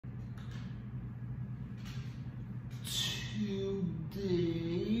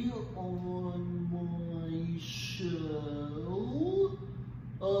today on my show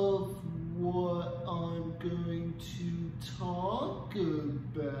of what I'm going to talk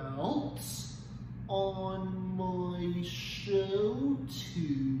about on my show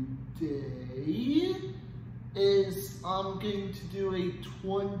today is I'm going to do a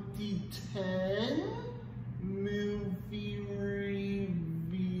 2010 movie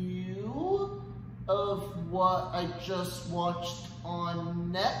review of what I just watched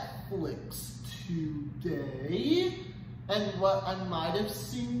on Netflix today, and what I might have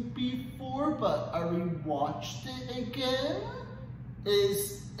seen before but I rewatched it again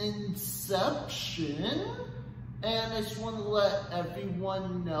is Inception. And I just want to let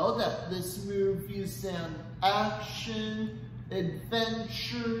everyone know that this movie is an action,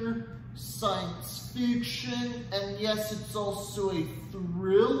 adventure, science fiction, and yes, it's also a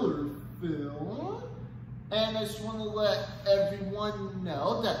thriller film. And I just want to let everyone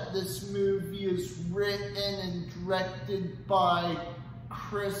know that this movie is written and directed by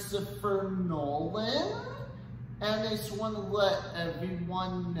Christopher Nolan. And I just want to let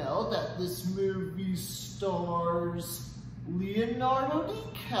everyone know that this movie stars Leonardo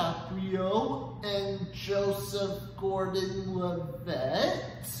DiCaprio and Joseph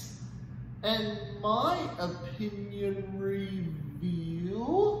Gordon-Levitt. And my opinion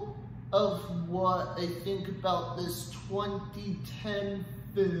review of what I think about this 2010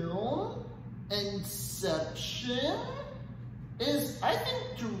 film, Inception, is I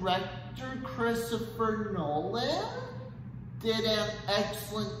think director Christopher Nolan did an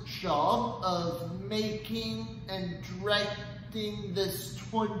excellent job of making and directing this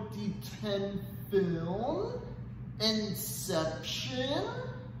 2010 film, Inception.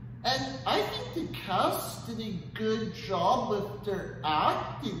 And I think the cast did a good job with their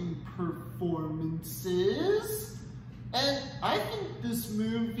acting performances. And I think this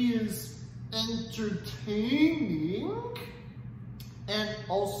movie is entertaining. And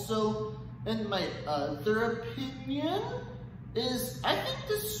also, in my other opinion, is I think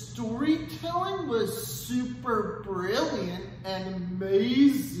the storytelling was super brilliant and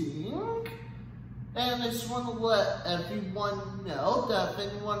amazing. And I just want to let everyone know that if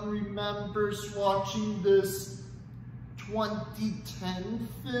anyone remembers watching this 2010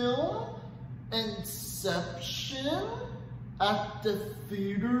 film, Inception, at the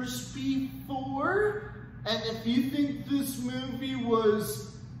theaters before, and if you think this movie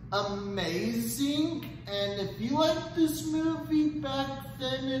was amazing, and if you like this movie back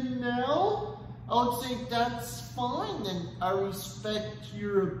then and now, I would say that's fine, and I respect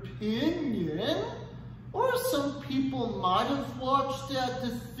your opinion. Or some people might have watched it at the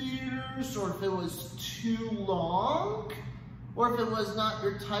theaters, or if it was too long, or if it was not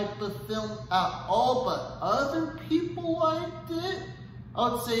your type of film at all, but other people liked it. I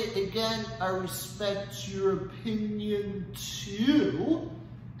would say, again, I respect your opinion too.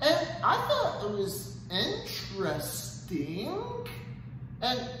 And I thought it was interesting.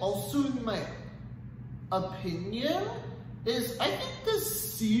 And also in my opinion, is I think the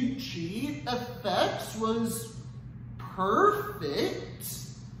CG effects was perfect.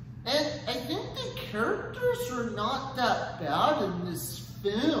 And I think the characters are not that bad in this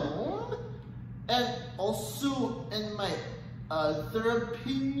film. And also in my other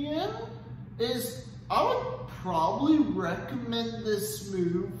opinion is I would probably recommend this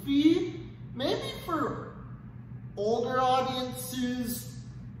movie maybe for older audiences,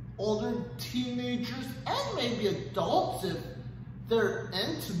 older teenagers, and maybe adults if they're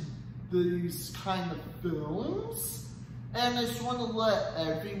into these kind of films. And I just want to let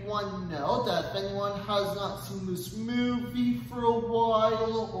everyone know that if anyone has not seen this movie for a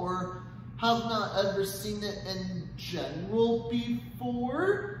while or have not ever seen it in general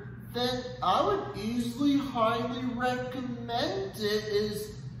before, then I would easily highly recommend it.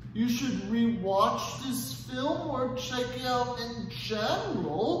 Is you should rewatch this film or check it out in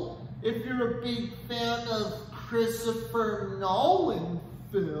general if you're a big fan of Christopher Nolan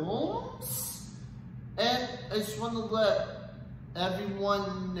films. And I just want to let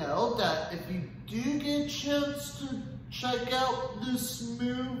everyone know that if you do get a chance to check out this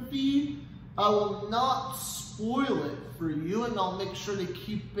movie, I will not spoil it for you, and I'll make sure to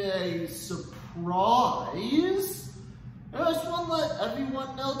keep it a surprise. And I just want to let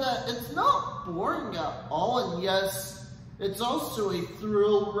everyone know that it's not boring at all, and yes, it's also a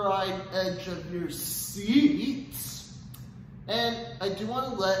thrill ride, edge of your seat. And I do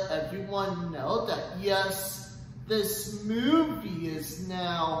want to let everyone know that yes, this movie is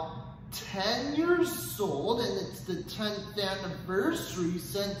now 10 years old, and it's the 10th anniversary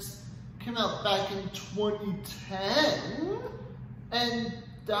since it came out back in 2010. And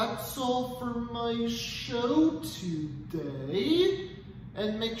that's all for my show today.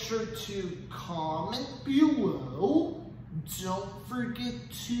 And make sure to comment below. Don't forget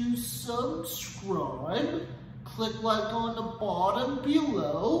to subscribe. Click like on the bottom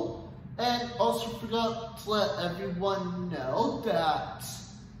below. And also forgot to let everyone know that,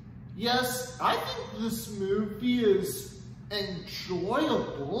 yes, I think this movie is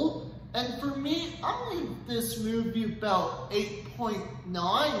enjoyable. And for me, I'll leave this movie about 8.9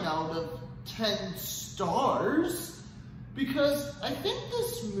 out of 10 stars. Because I think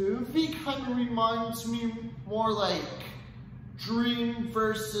this movie kind of reminds me more like dream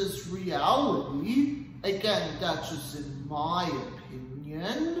versus reality. Again, that's just in my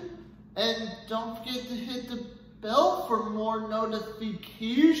opinion. And don't forget to hit the bell for more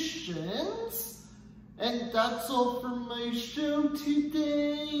notifications. And that's all for my show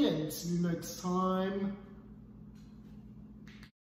today, and see you next time.